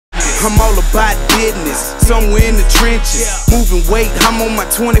I'm all about business, somewhere in the trenches. Moving weight, I'm on my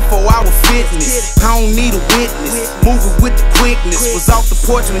 24-hour fitness. I don't need a witness, moving with the quickness. Was off the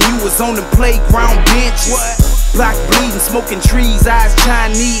porch when you was on the playground benches. Block bleeding, smoking trees, eyes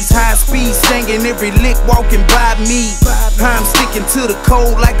Chinese. High speed, singing every lick, walking by me. I'm sticking to the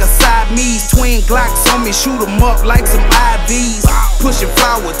code like a Siamese. Twin Glocks on me, shoot 'em up like some IVs. Pushing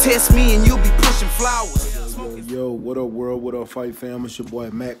flower, test me and you'll be pushing flowers. Yo, what up world, what up fight fam? It's your boy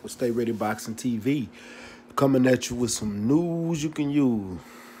Mac with StayReadyBoxingTV, coming at you with some news you can use.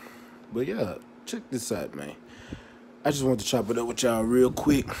 But yeah, check this out, man. I just want to chop it up with y'all real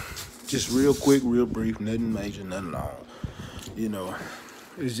quick. Just real quick, real brief, nothing major, nothing long. You know,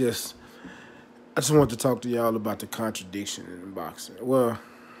 it's just, I just want to talk to y'all about the contradiction in boxing. Well,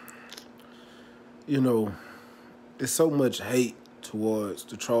 you know, there's so much hate towards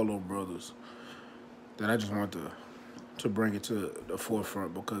the Charlo Brothers that I just want to bring it to the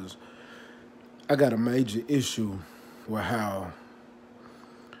forefront, because I got a major issue with how,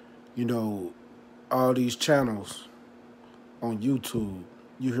 you know, all these channels on YouTube,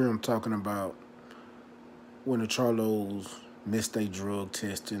 you hear them talking about when the Charlos missed their drug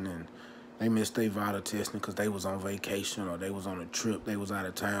testing and they missed their vital testing because they was on vacation or they was on a trip, they was out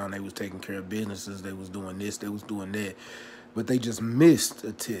of town, they was taking care of businesses, they was doing this, they was doing that, but they just missed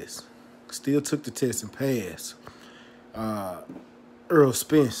a test. Still took the test and passed. Earl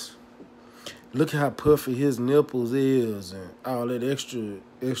Spence, look how puffy his nipples is and all that extra.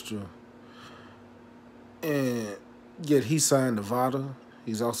 And yet he signed the VADA.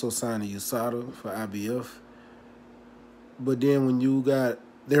 He's also signed the USADA for IBF. But then when you got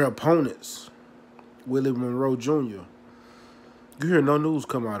their opponents, Willie Monroe Jr., you hear no news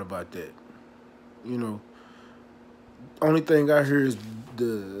come out about that. You know, only thing I hear is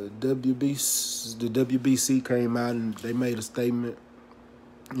the WBC came out and they made a statement.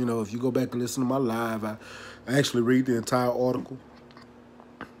 You know, if you go back and listen to my live, I actually read the entire article.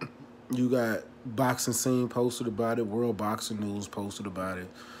 You got Boxing Scene posted about it, World Boxing News posted about it.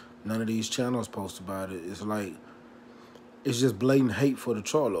 None of these channels post about it. It's like, it's just blatant hate for the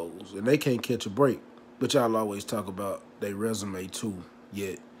Charlos, and they can't catch a break. But y'all always talk about their resume too,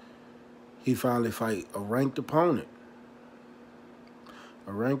 yet he finally fight a ranked opponent. But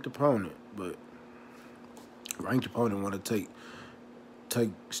ranked opponent want to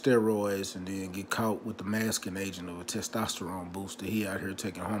take steroids and then get caught with the masking agent of a testosterone booster. He out here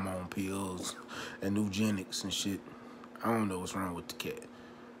taking hormone pills and eugenics and shit. I don't know what's wrong with the cat,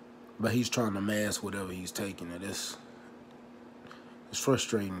 but he's trying to mask whatever he's taking, and it's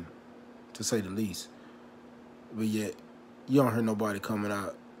frustrating to say the least. But yet you don't hear nobody coming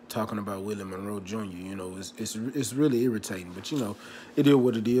out talking about Willie Monroe Jr. You know, it's really irritating. But you know, it is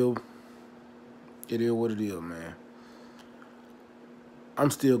what it is. It is what it is, man.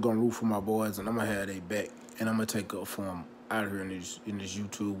 I'm still gonna root for my boys, and I'm gonna have their back, and I'm gonna take up for them out here in this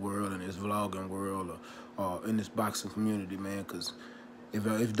YouTube world, in this vlogging world, or in this boxing community, man. Cause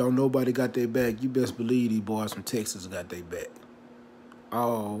if don't nobody got their back, you best believe these boys from Texas got their back.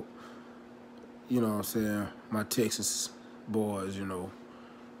 All, you know what I'm saying, my Texas boys, you know,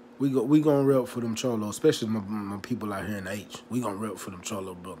 we gonna rep for them Charlo, especially my people out here in H. We gonna rep for them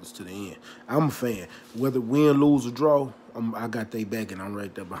Charlo Brothers to the end. I'm a fan. Whether win, lose, or draw, I got they back, and I'm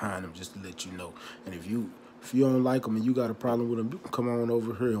right there behind them, just to let you know. And if you don't like them and you got a problem with them, you can come on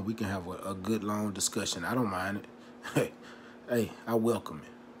over here and we can have a good long discussion. I don't mind it. Hey, I welcome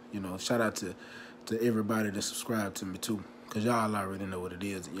it. You know, shout out to everybody that subscribed to me too, because y'all already know what it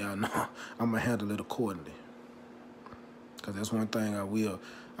is, and y'all know I'm gonna handle it accordingly. Because that's one thing I will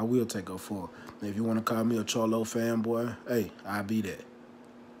take up for. And if you want to call me a Charlo fanboy, hey, I'll be that.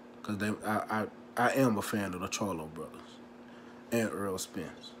 Because I am a fan of the Charlo Brothers and Earl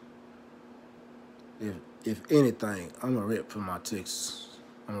Spence. If anything, I'm a rep for my Texas.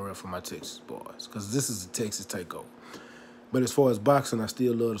 I'm a rep for my Texas boys, because this is a Texas takeover. But as far as boxing, I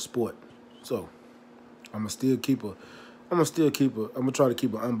still love the sport. So I'm gonna try to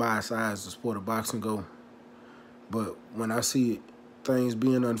keep an unbiased eye as the sport of boxing go. But when I see things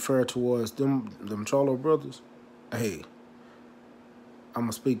being unfair towards them Charlo Brothers, hey, I'm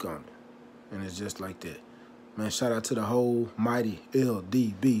gonna speak on it. And it's just like that. Man, shout out to the whole mighty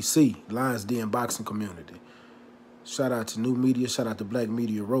LDBC, Lions Den boxing community. Shout out to New Media, shout out to Black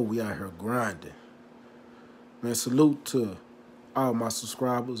Media Row. We out here grinding. Man, salute to all my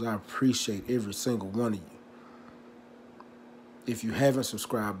subscribers. I appreciate every single one of you. If you haven't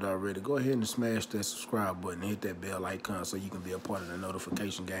subscribed already, go ahead and smash that subscribe button and hit that bell icon so you can be a part of the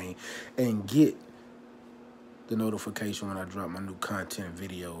notification game and get the notification when I drop my new content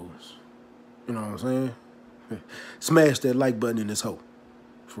videos. You know what I'm saying? Smash that like button in this hoe.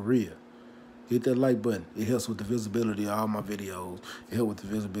 For real. Hit that like button. It helps with the visibility of all my videos. It helps with the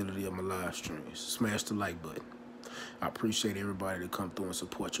visibility of my live streams. Smash the like button. I appreciate everybody that come through and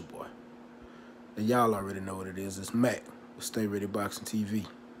support your boy. And y'all already know what it is. It's Mac with StayReadyBoxingTV.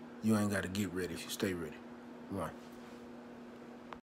 You ain't got to get ready if you stay ready. 1.